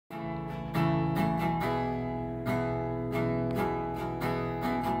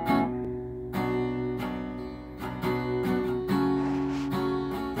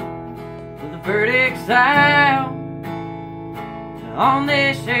verdict's out on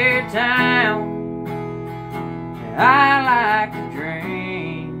this here town. I like to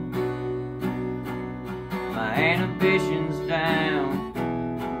drink, my inhibitions down.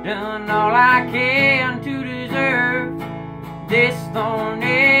 Done all I can to deserve this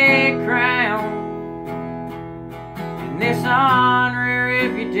thorny crown and this honorary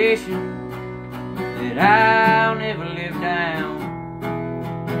reputation that I'll never live down.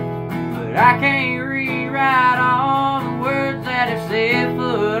 But I can't rewrite all the words that have set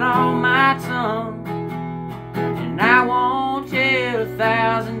foot on my tongue, and I won't tell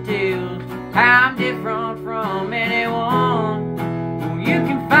 1,000 tales how I'm different from anyone. Well, you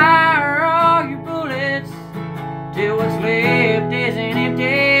can fire all your bullets till what's left is an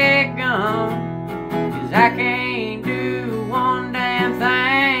empty gun, 'cause I can't do one damn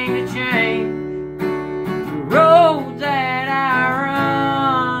thing to change the roads that I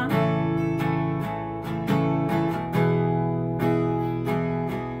run.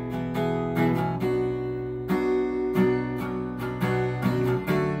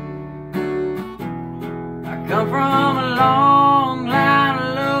 I come from a long line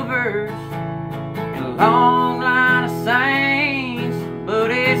of lovers and a long line of saints, but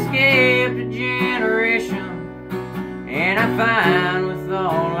it skipped a generation, and I'm fine with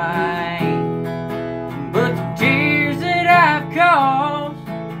all I ain't. But the tears that I've caused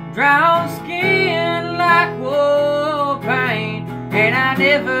dry on skin like war paint, and I've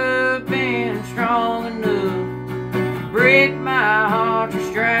never been strong enough to break my heart's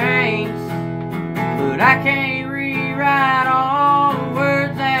restraints. But I can't rewrite all the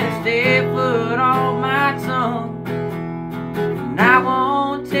words that have stepped foot on my tongue, and I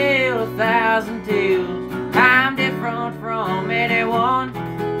won't tell 1,000 tales I'm different from anyone.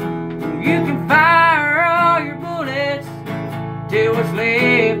 You can fire all your bullets till what's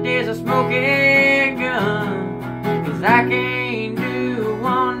left is a smoking gun, 'cause I can't